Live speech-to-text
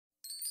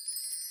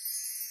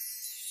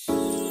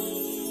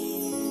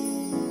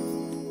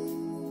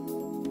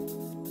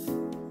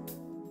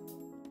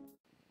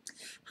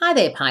Hi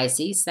there,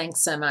 Pisces.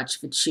 Thanks so much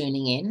for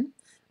tuning in.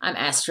 I'm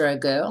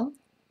Astrogirl,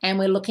 and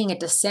we're looking at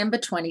December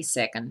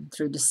 22nd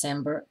through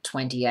December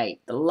 28th,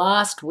 the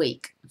last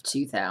week of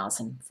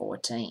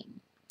 2014.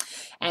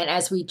 And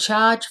as we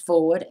charge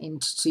forward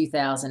into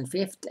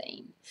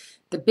 2015,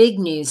 the big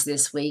news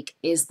this week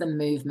is the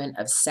movement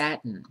of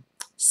Saturn.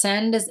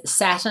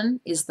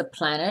 Saturn is the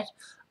planet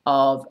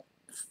of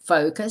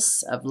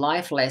focus, of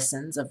life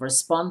lessons, of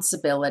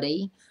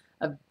responsibility,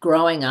 of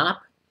growing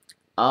up,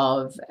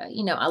 of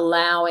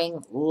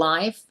allowing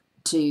life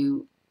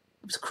to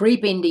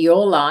creep into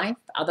your life,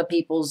 other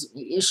people's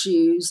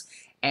issues,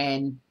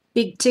 and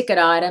big ticket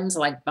items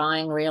like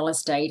buying real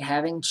estate,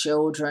 having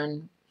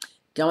children,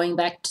 going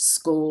back to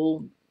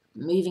school,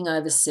 moving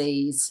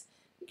overseas,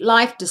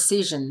 life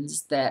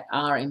decisions that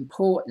are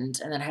important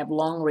and that have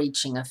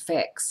long-reaching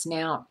effects.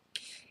 Now,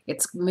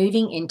 it's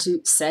moving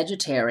into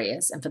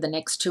Sagittarius, and for the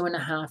next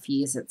 2.5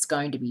 years, it's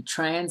going to be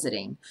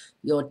transiting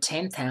your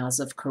 10th house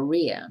of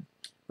career,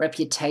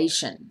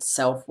 reputation,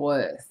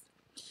 self-worth.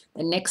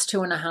 The next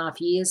 2.5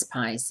 years,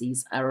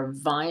 Pisces, are a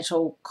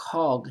vital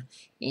cog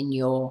in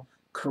your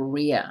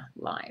career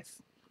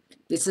life.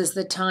 This is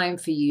the time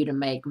for you to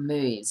make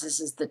moves. This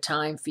is the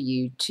time for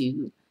you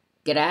to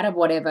get out of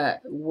whatever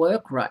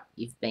work rut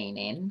you've been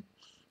in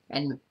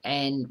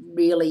and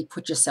really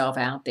put yourself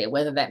out there,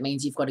 whether that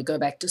means you've got to go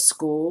back to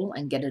school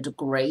and get a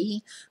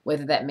degree,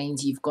 whether that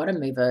means you've got to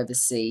move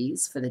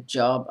overseas for the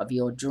job of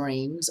your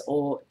dreams,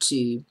 or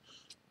to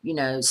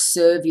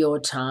serve your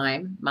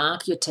time,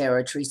 mark your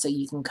territory so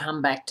you can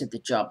come back to the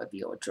job of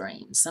your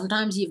dreams.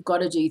 Sometimes you've got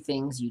to do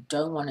things you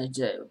don't want to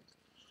do.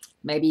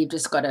 Maybe you've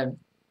just got to,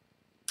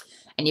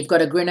 and you've got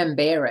to grin and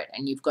bear it,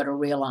 and you've got to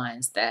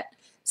realize that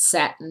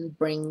Saturn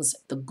brings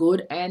the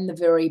good and the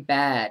very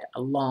bad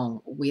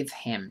along with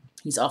him.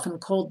 He's often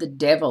called the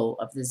devil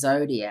of the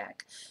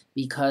zodiac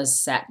because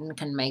Saturn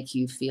can make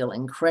you feel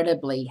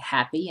incredibly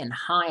happy and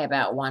high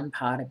about one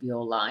part of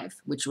your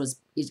life, which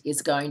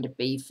is going to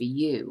be for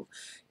you,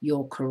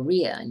 your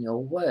career and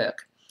your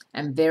work,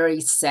 and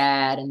very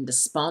sad and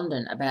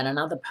despondent about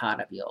another part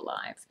of your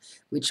life,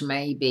 which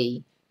may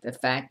be the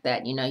fact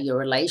that, your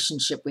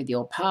relationship with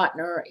your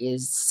partner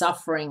is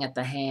suffering at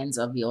the hands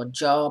of your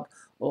job,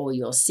 or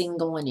you're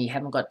single and you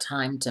haven't got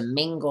time to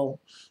mingle,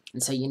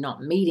 and so you're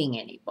not meeting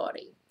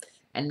anybody.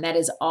 And that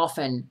is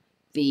often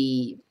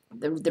the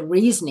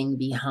reasoning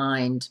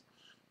behind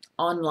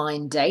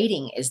online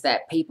dating, is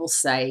that people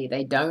say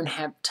they don't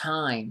have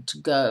time to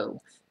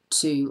go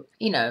to,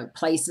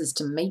 places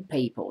to meet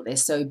people. They're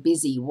so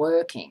busy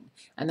working,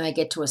 and they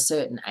get to a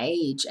certain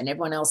age and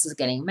everyone else is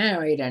getting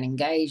married and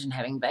engaged and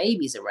having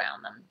babies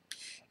around them.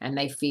 And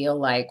they feel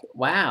like,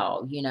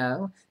 wow,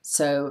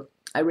 So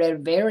I read a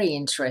very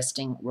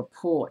interesting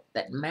report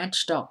that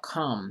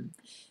Match.com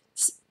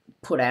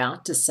put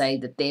out to say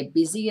that their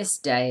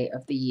busiest day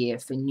of the year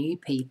for new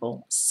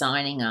people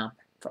signing up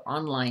for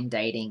online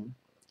dating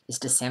is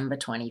December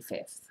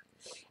 25th.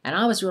 And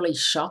I was really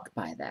shocked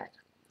by that.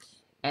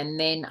 And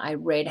then I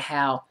read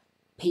how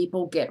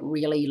people get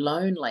really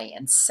lonely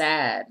and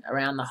sad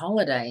around the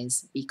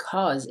holidays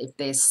because if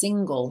they're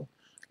single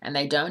and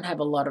they don't have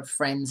a lot of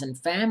friends and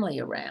family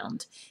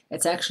around,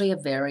 it's actually a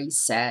very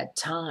sad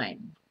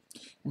time.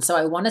 And so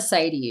I want to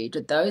say to you, to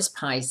those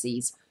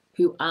Pisces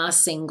who are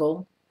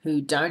single,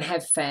 who don't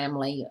have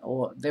family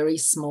or very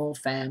small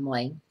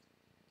family,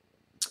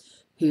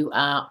 who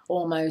are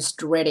almost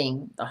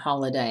dreading the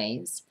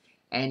holidays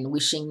and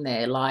wishing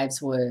their lives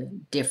were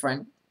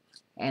different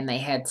and they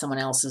had someone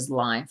else's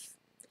life,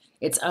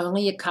 it's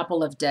only a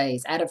couple of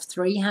days. Out of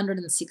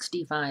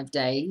 365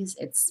 days,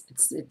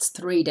 it's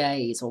 3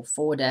 days or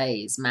 4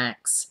 days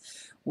max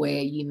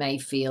where you may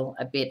feel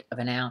a bit of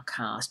an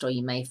outcast or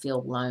you may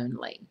feel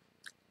lonely.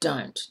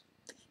 Don't.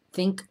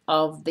 Think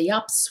of the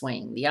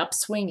upswing. The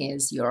upswing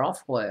is you're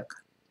off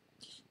work.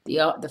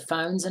 The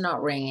phones are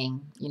not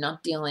ringing. You're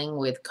not dealing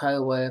with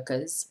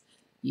co-workers.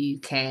 You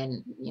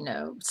can,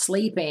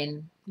 sleep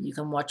in. You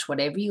can watch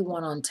whatever you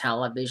want on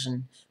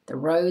television. The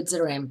roads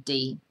are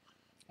empty.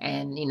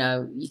 And,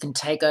 you can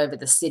take over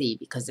the city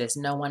because there's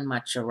no one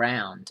much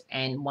around.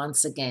 And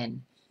once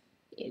again,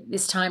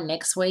 this time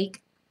next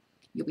week,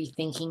 you'll be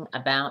thinking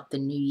about the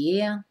new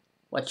year,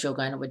 what you're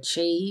going to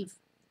achieve,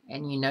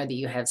 and you know that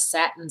you have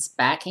Saturn's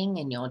backing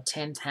in your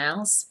 10th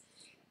house,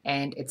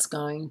 and it's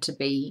going to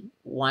be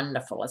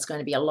wonderful. It's going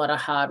to be a lot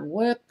of hard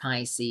work,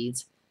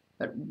 Pisces,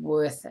 but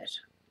worth it.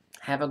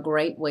 Have a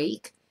great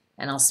week,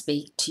 and I'll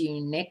speak to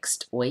you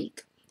next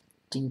week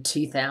in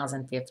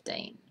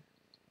 2015.